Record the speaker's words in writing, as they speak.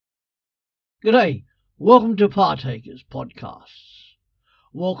G'day, welcome to Partakers Podcasts.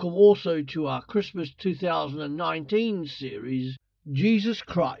 Welcome also to our Christmas 2019 series, Jesus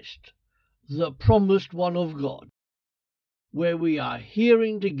Christ, the Promised One of God, where we are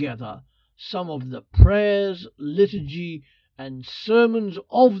hearing together some of the prayers, liturgy and sermons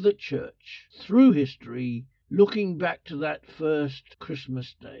of the Church through history, looking back to that first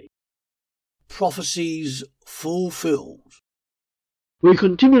Christmas day. Prophecies fulfilled. We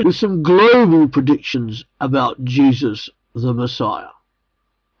continue with some global predictions about Jesus the Messiah.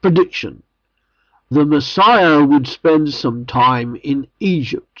 Prediction: the Messiah would spend some time in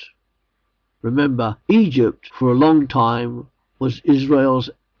Egypt. Remember, Egypt for a long time was Israel's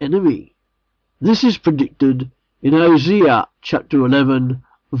enemy. This is predicted in Hosea chapter 11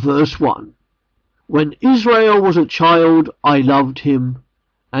 verse 1. When Israel was a child, I loved him,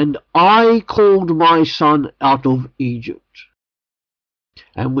 and I called my son out of Egypt.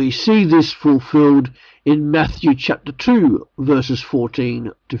 And we see this fulfilled in Matthew chapter 2 verses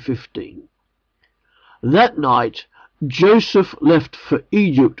 14 to 15. That night Joseph left for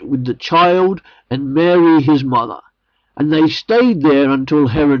Egypt with the child and Mary his mother, and they stayed there until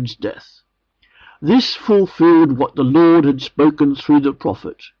Herod's death. This fulfilled what the Lord had spoken through the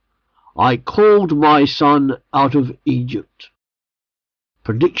prophet: I called my son out of Egypt.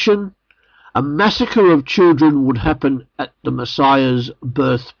 Prediction: a massacre of children would happen at the Messiah's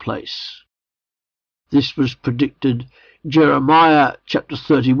birthplace. This was predicted Jeremiah chapter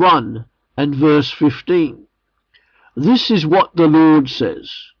 31 and verse 15. This is what the Lord says: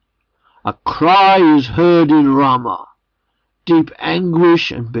 a cry is heard in Ramah, deep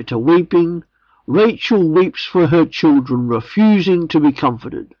anguish and bitter weeping. Rachel weeps for her children, refusing to be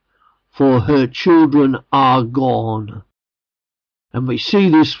comforted, for her children are gone. And we see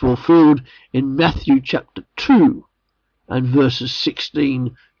this fulfilled in Matthew chapter 2 and verses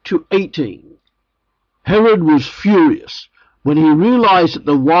 16 to 18. Herod was furious when he realized that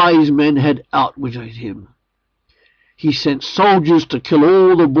the wise men had outwitted him. He sent soldiers to kill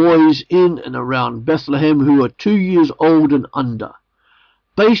all the boys in and around Bethlehem who were 2 years old and under,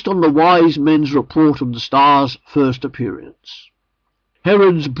 based on the wise men's report of the star's first appearance.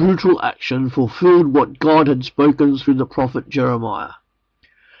 Herod's brutal action fulfilled what God had spoken through the prophet Jeremiah.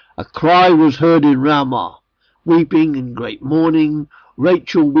 A cry was heard in Ramah, weeping in great mourning.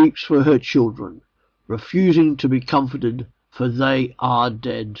 Rachel weeps for her children, refusing to be comforted, for they are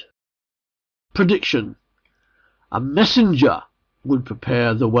dead. Prediction: a messenger would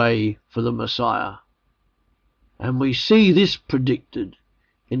prepare the way for the Messiah. And we see this predicted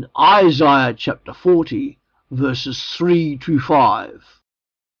in Isaiah chapter 40 verses 3 to 5.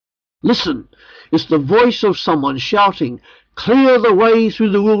 Listen, it's the voice of someone shouting, clear the way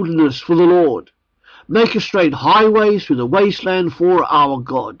through the wilderness for the Lord. Make a straight highway through the wasteland for our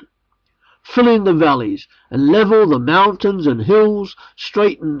God. Fill in the valleys and level the mountains and hills,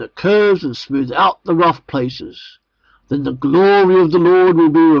 straighten the curves and smooth out the rough places. Then the glory of the Lord will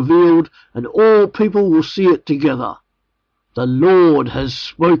be revealed, and all people will see it together. The Lord has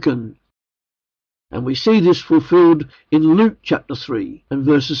spoken. And we see this fulfilled in Luke chapter 3 and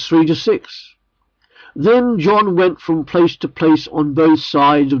verses 3 to 6. Then John went from place to place on both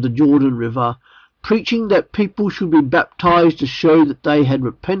sides of the Jordan River, preaching that people should be baptized to show that they had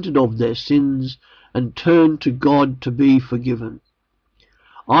repented of their sins and turned to God to be forgiven.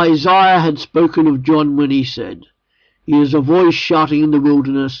 Isaiah had spoken of John when he said, He is a voice shouting in the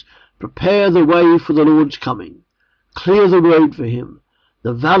wilderness, prepare the way for the Lord's coming. Clear the road for him.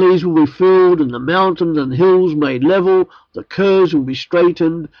 The valleys will be filled, and the mountains and hills made level. The curves will be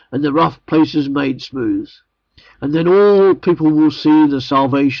straightened, and the rough places made smooth. And then all people will see the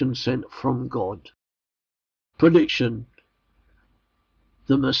salvation sent from God. Prediction: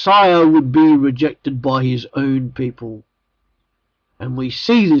 the Messiah would be rejected by his own people. And we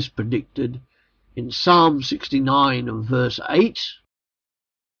see this predicted in Psalm 69 and verse 8.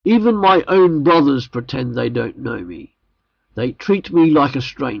 Even my own brothers pretend they don't know me. They treat me like a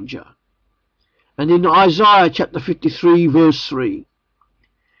stranger. And in Isaiah chapter 53 verse 3,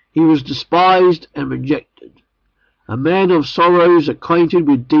 he was despised and rejected, a man of sorrows, acquainted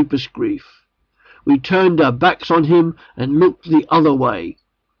with deepest grief. We turned our backs on him and looked the other way.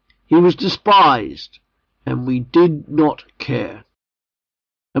 He was despised, and we did not care.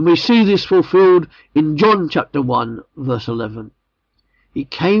 And we see this fulfilled in John chapter 1 verse 11. He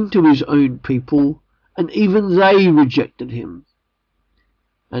came to his own people, and even they rejected him.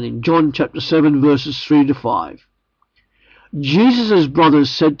 And in John chapter 7 verses 3 to 5, Jesus' brothers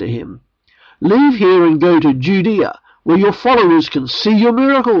said to him, Leave here and go to Judea, where your followers can see your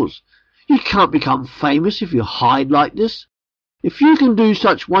miracles. You can't become famous if you hide like this. If you can do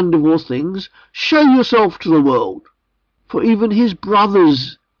such wonderful things, show yourself to the world, for even his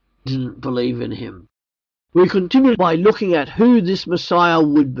brothers didn't believe in him. We continue by looking at who this Messiah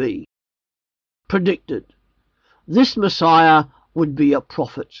would be. Predicted. This Messiah would be a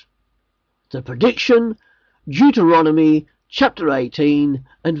prophet. The prediction, Deuteronomy chapter 18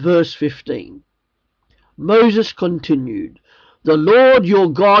 and verse 15. Moses continued, "The Lord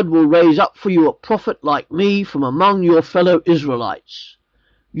your God will raise up for you a prophet like me from among your fellow Israelites.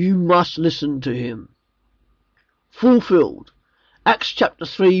 You must listen to him." Fulfilled. Acts chapter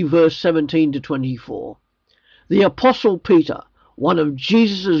 3 verse 17 to 24. The Apostle Peter, one of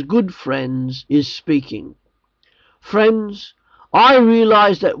Jesus' good friends, is speaking. "Friends, I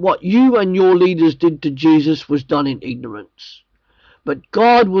realize that what you and your leaders did to Jesus was done in ignorance. But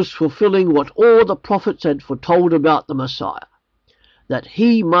God was fulfilling what all the prophets had foretold about the Messiah, that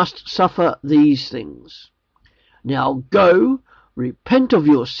he must suffer these things. Now go, repent of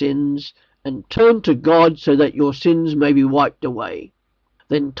your sins, and turn to God so that your sins may be wiped away.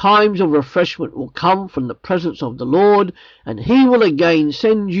 Then times of refreshment will come from the presence of the Lord, and he will again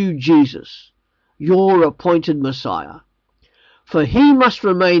send you Jesus, your appointed Messiah. For he must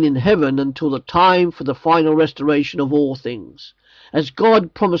remain in heaven until the time for the final restoration of all things, as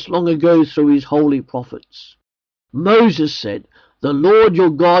God promised long ago through his holy prophets. Moses said, 'The Lord your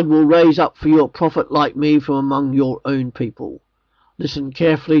God will raise up for you a prophet like me from among your own people. Listen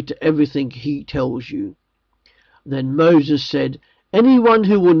carefully to everything he tells you.' Then Moses said, 'Anyone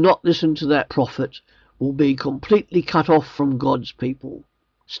who will not listen to that prophet will be completely cut off from God's people.'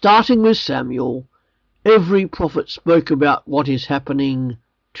 Starting with Samuel, every prophet spoke about what is happening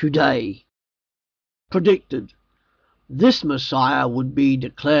today. Predicted. This Messiah would be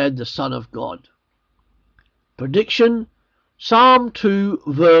declared the Son of God. Prediction, Psalm 2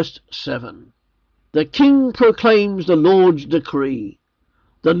 verse 7. The King proclaims the Lord's decree.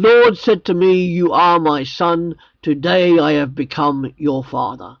 The Lord said to me, 'You are my son, today I have become your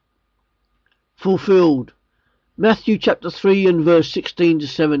father.' Fulfilled. Matthew chapter 3 and verse 16 to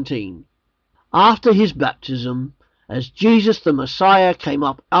 17. After his baptism, as Jesus the Messiah came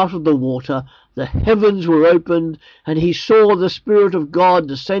up out of the water, the heavens were opened, and he saw the Spirit of God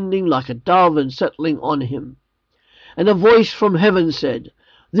descending like a dove and settling on him. And a voice from heaven said,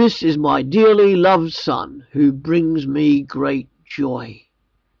 'This is my dearly loved Son, who brings me great joy.'"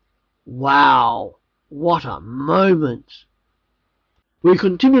 Wow, what a moment! We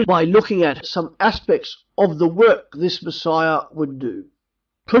continue by looking at some aspects of the work this Messiah would do.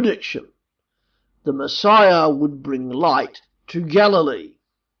 Prediction. The Messiah would bring light to Galilee.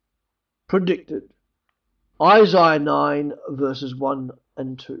 Predicted. Isaiah 9 verses 1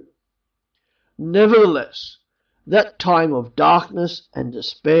 and 2. Nevertheless, that time of darkness and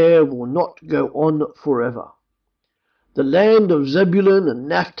despair will not go on forever. The land of Zebulun and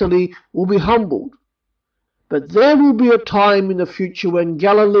Naphtali will be humbled. But there will be a time in the future when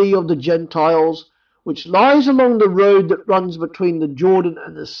Galilee of the Gentiles, which lies along the road that runs between the Jordan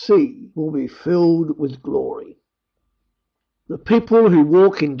and the sea, will be filled with glory. The people who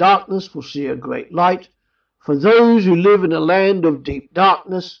walk in darkness will see a great light. For those who live in a land of deep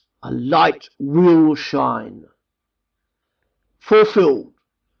darkness, a light will shine. Fulfilled.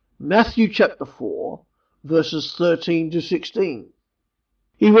 Matthew chapter 4, verses 13 to 16.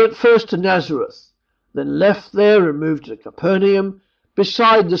 He went first to Nazareth, then left there and moved to Capernaum,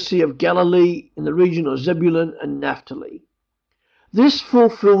 beside the Sea of Galilee, in the region of Zebulun and Naphtali. This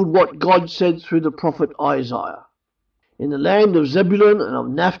fulfilled what God said through the prophet Isaiah. In the land of Zebulun and of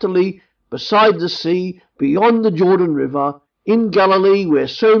Naphtali, beside the sea, beyond the Jordan River, in Galilee, where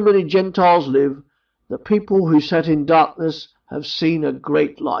so many Gentiles live, the people who sat in darkness have seen a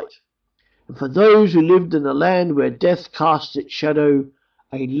great light. And for those who lived in a land where death casts its shadow,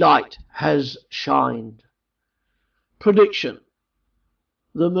 a light has shined. Prediction.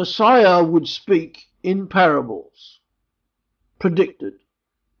 The Messiah would speak in parables. Predicted.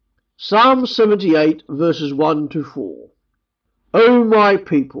 Psalm 78 verses 1 to 4. O my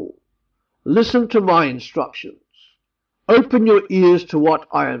people, listen to my instructions. Open your ears to what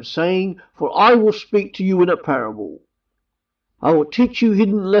I am saying, for I will speak to you in a parable. I will teach you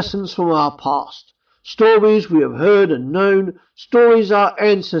hidden lessons from our past, stories we have heard and known, stories our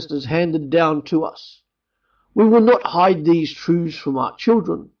ancestors handed down to us. We will not hide these truths from our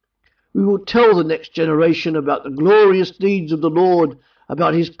children. We will tell the next generation about the glorious deeds of the Lord,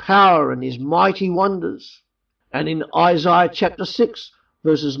 about his power and his mighty wonders. And in Isaiah chapter 6,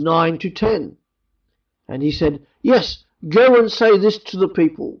 verses 9 to 10. And he said, "Yes, go and say this to the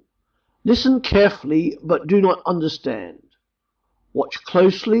people. Listen carefully, but do not understand. Watch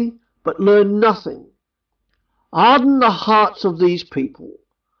closely, but learn nothing. Harden the hearts of these people,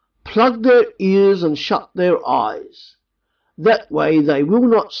 plug their ears and shut their eyes. That way they will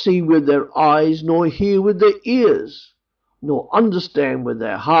not see with their eyes, nor hear with their ears, nor understand with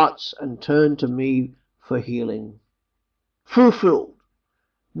their hearts, and turn to me for healing. Fulfilled.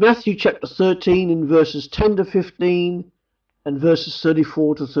 Matthew chapter 13 in verses 10 to 15 and verses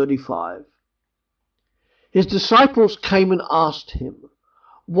 34 to 35. His disciples came and asked him,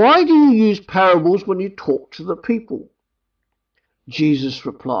 "Why do you use parables when you talk to the people?" Jesus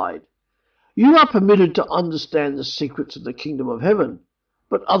replied, "You are permitted to understand the secrets of the kingdom of heaven,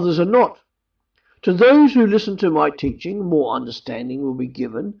 but others are not. To those who listen to my teaching, more understanding will be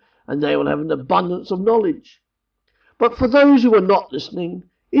given, and they will have an abundance of knowledge. But for those who are not listening,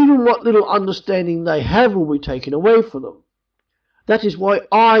 even what little understanding they have will be taken away from them. That is why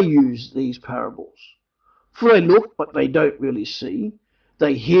I use these parables. For they look, but they don't really see.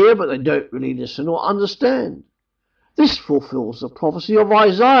 They hear, but they don't really listen or understand. This fulfills the prophecy of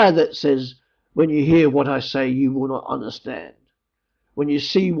Isaiah that says, 'When you hear what I say, you will not understand. When you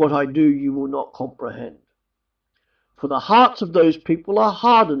see what I do, you will not comprehend.' For the hearts of those people are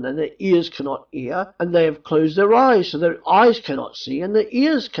hardened, and their ears cannot hear, and they have closed their eyes, so their eyes cannot see, and their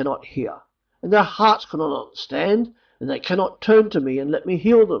ears cannot hear, and their hearts cannot understand, and they cannot turn to me and let me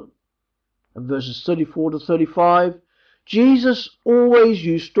heal them." And verses 34 to 35, Jesus always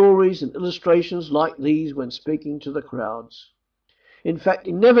used stories and illustrations like these when speaking to the crowds. In fact,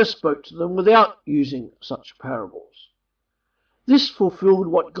 he never spoke to them without using such parables. This fulfilled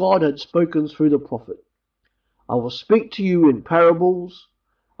what God had spoken through the prophet. "I will speak to you in parables.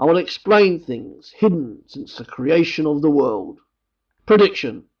 I will explain things hidden since the creation of the world."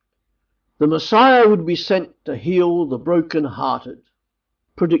 Prediction. The Messiah would be sent to heal the broken-hearted.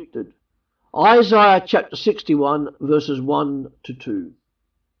 Predicted. Isaiah chapter 61, verses 1 to 2.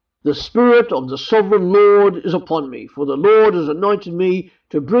 "The Spirit of the Sovereign Lord is upon me, for the Lord has anointed me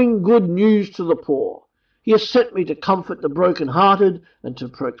to bring good news to the poor. He has sent me to comfort the broken-hearted, and to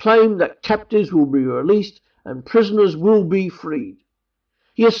proclaim that captives will be released and prisoners will be freed.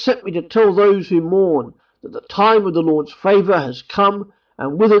 He has sent me to tell those who mourn that the time of the Lord's favour has come,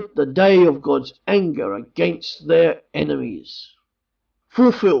 and with it the day of God's anger against their enemies."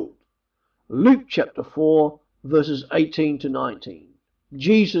 Fulfilled. Luke chapter 4, verses 18 to 19.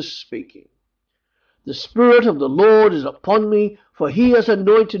 Jesus speaking. "The Spirit of the Lord is upon me, for he has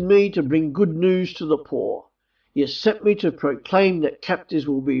anointed me to bring good news to the poor. He has sent me to proclaim that captives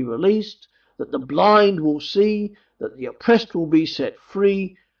will be released, that the blind will see, that the oppressed will be set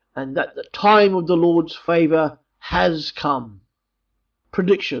free, and that the time of the Lord's favour has come."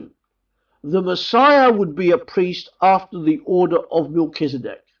 Prediction. The Messiah would be a priest after the order of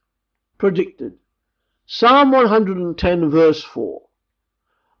Melchizedek. Predicted. Psalm 110 verse 4.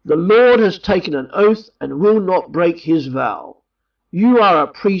 "The Lord has taken an oath and will not break his vow. You are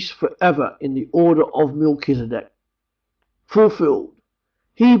a priest forever in the order of Melchizedek." Fulfilled.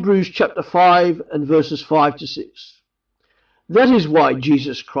 Hebrews chapter 5 and verses 5 to 6. That is why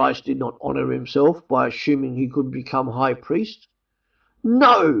Jesus Christ did not honour himself by assuming he could become high priest.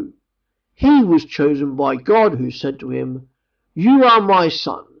 No, he was chosen by God, who said to him, "You are my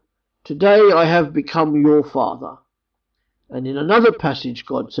son. Today I have become your father." And in another passage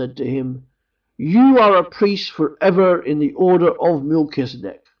God said to him, "You are a priest forever in the order of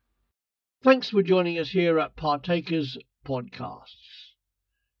Melchizedek." Thanks for joining us here at Partakers Podcasts.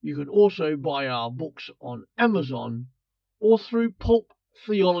 You can also buy our books on Amazon or through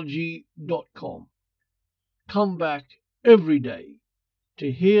pulptheology.com. Come back every day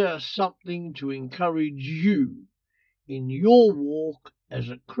to hear something to encourage you in your walk as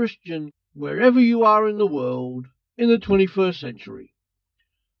a Christian wherever you are in the world in the 21st century.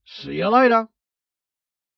 See you later.